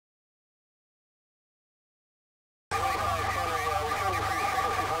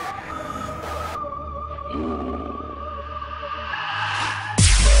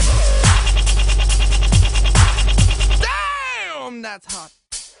that's hot.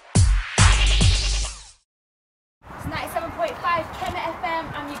 It's 97.5 Kemet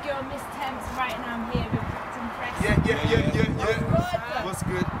FM. I'm your girl Ms Tempz. Right now I'm here with Caxton Press. Yeah. What's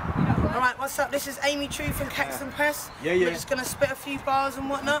good? Alright, what's up? This is Amy True from Caxton Press. Yeah. We're just gonna spit a few bars and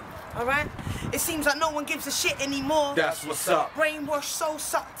whatnot, alright? It seems like no one gives a shit anymore. That's what's up. Brainwashed, soul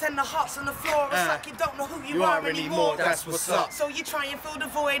sucked, and the hearts on the floor. It's like you don't know who you are anymore. That's what's up. So you try and fill the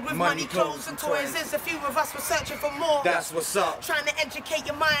void with money, clothes, and toys. There's a few of us were searching for more. That's what's up. Trying to educate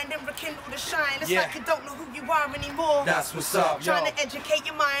your mind and rekindle the shine. It's like you don't know who you are anymore. That's what's up. Trying to educate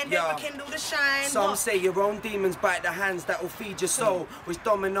your mind and rekindle the shine. Some say your own demons bite the hands that will feed your soul. Which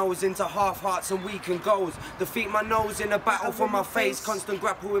dominoes into half hearts and weakened goals. Defeat my nose in a battle for my face. Constant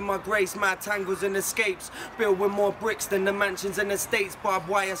grapple with my grace. Mad tangles and escapes. Build with more bricks than the mansions and estates. Barbed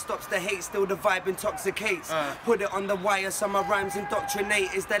wire stops the hate. Still the vibe intoxicates. Put it on the wire so my rhymes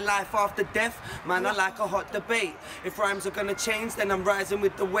indoctrinate. Is there life after death? Man, I like a hot debate. If rhymes are gonna change, then I'm rising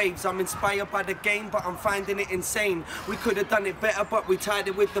with the waves. I'm inspired by the game, but I'm finding it insane. We could have done it better, but we tied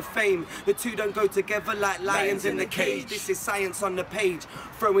it with the fame. The two don't go together like lions in the cage. This is science on the page.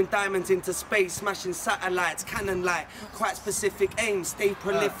 Throwing diamonds into space, smashing satellites, cannon light. Quite specific aim, stay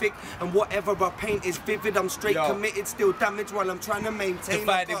prolific. And whatever I paint is vivid. I'm straight committed, still damaged while I'm trying to maintain.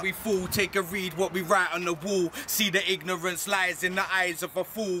 Divided we fall, take a read what we write on the wall. See the ignorance lies in the eyes of a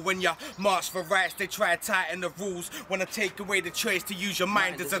fool. When you march for rights, they try to tighten the rules. Wanna take away the choice to use your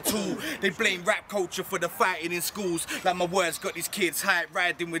mind as a tool. They blame rap culture for the fighting in schools. Like my words got these kids hype,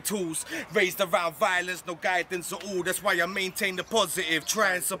 riding with tools. Raised around violence, no guidance at all. That's why I maintain the positive,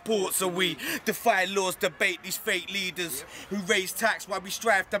 try and support. So we defy laws, debate these fake leaders who raise tax while we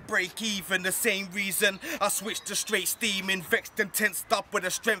strive to break even. The same reason I switched to straight steaming, vexed and tensed up with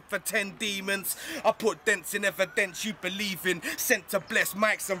a strength for 10 demons. I put dents in evidence you believe in, sent to bless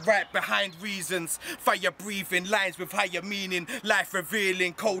mics and right behind reasons. Fire breathing, lines with higher meaning, life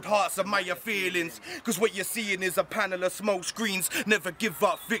revealing, cold hearts admire feelings. Cause what you're seeing is a panel of smoke screens. Never give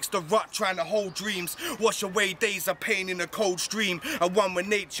up, fix the rut, trying to hold dreams. Wash away days of pain in a cold stream. I one with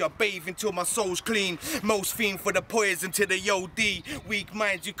nature, bathe until my soul's clean. Most fiend for the poison to the OD. Weak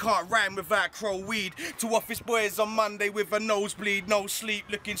minds, you can't rhyme without crow weed. To office boys on Monday with a nosebleed. No sleep,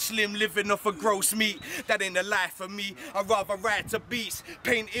 looking slim, living off a gross meat. That ain't a life for me. I'd rather write to beats,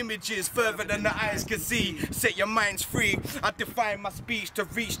 paint images further than the eyes can see. Set your minds free. I define my speech to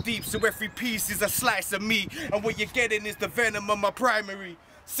reach deep, so every piece is a slice of me. And what you're getting is the venom of my primary.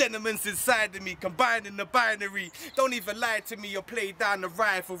 Sentiments inside of me, combined in the binary. Don't even lie to me or play down the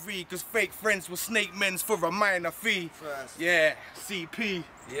rivalry, cause fake friends were snake men's for a minor fee. Yeah, CP.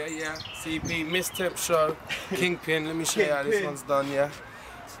 Yeah. CP, Ms Tempz Show, Kingpin. Let me show you how this one's done, yeah?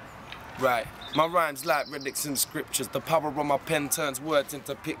 Right. My rhymes like relics in scriptures. The power of my pen turns words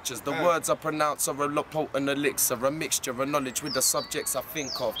into pictures. The words I pronounce are a potent elixir, a mixture of knowledge with the subjects I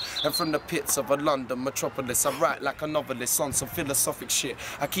think of. And from the pits of a London metropolis, I write like a novelist on some philosophic shit.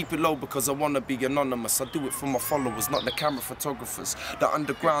 I keep it low because I want to be anonymous. I do it for my followers, not the camera photographers. The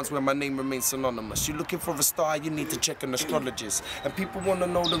underground's where my name remains synonymous. You're looking for a star, you need to check an astrologist. And people want to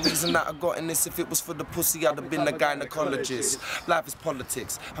know the reason that I got in this. If it was for the pussy, I'd have been a gynecologist. Life is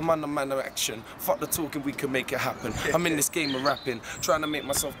politics, I'm on the man of action. Fuck the talking, we can make it happen. I'm in this game of rapping, trying to make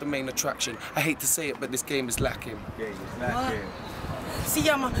myself the main attraction. I hate to say it, but this game is lacking. See,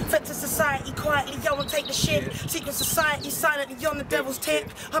 I'm a threat to society, quietly, yo, and take the shit. Secret society, silently on the devil's tip.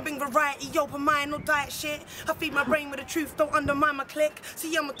 I bring variety, open mind, no diet shit. I feed my brain with the truth, don't undermine my click.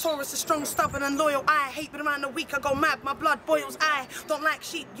 See, I'm a Taurus, a strong, stubborn, and loyal. I hate, but around the week I go mad, my blood boils. I don't like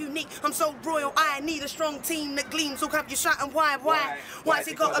sheep, unique, I'm so royal. I need a strong team that gleams, who'll have you shouting, why? Why's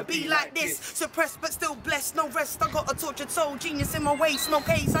it gotta be like this? Suppressed, but still blessed, no rest. I got a tortured soul, genius in my way, smoke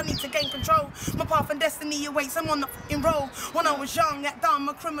haze. I need to gain control. My path and destiny awaits, I'm on the f***ing roll. When I was young, at dawn,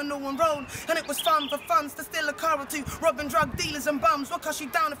 a criminal enrolled, and it was fun for funds to steal a car or two, robbing drug dealers and bums. What cost you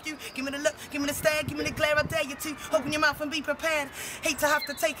down a few? Give me the look, give me the stare, give me the glare. I dare you to open your mouth and be prepared. Hate to have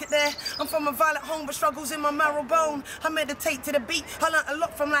to take it there. I'm from a violent home, but struggles in my marrow bone. I meditate to the beat. I learned a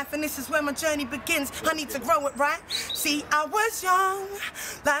lot from life, and this is where my journey begins. I need to grow it right. See, I was young,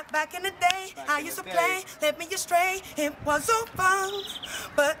 like back in the day. I used to play, led me astray. It was so fun,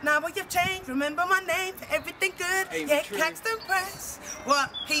 but now I have changed. Remember my name for everything good. Yeah, Caxton Press. What?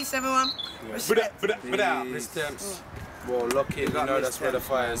 Peace, everyone. Respect. Ms Tempz. Well, lock it, you know that's where the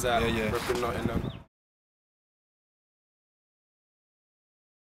fire's at. Yeah. Ripping Nottingham.